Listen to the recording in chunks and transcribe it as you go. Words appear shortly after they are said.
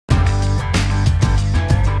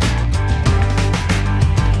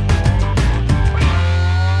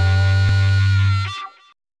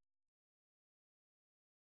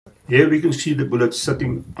Here we can see the bullet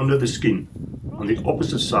sitting under the skin on the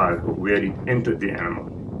opposite side of where it entered the animal.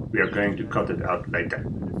 We are going to cut it out later.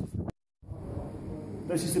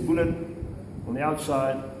 This is the bullet on the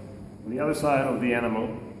outside, on the other side of the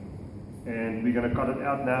animal, and we're going to cut it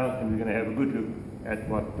out now, and we're going to have a good look at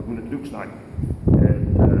what the bullet looks like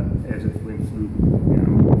as it went through the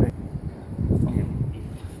animal.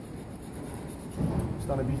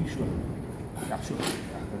 Staan een beetje zo. Ja, zo.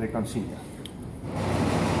 Dat ik kan zien. Ja.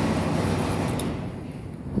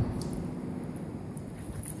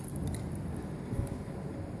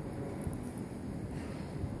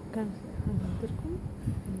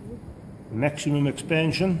 Maximum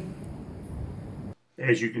expansion.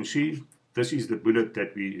 As you can see, this is the bullet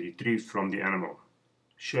that we retrieved from the animal,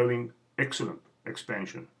 showing excellent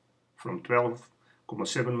expansion from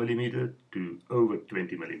 12.7 millimeter to over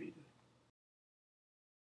 20 millimeter.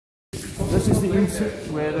 This is the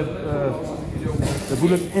insert where the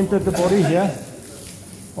bullet entered the body here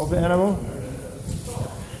of the animal.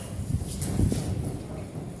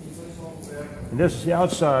 And this is the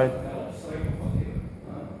outside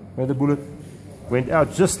where the bullet went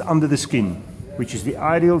out just under the skin, which is the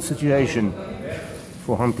ideal situation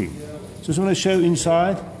for hunting. Just want to show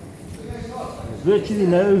inside. There's virtually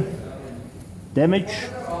no damage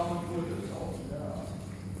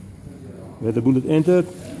where the bullet entered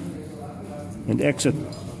and exit.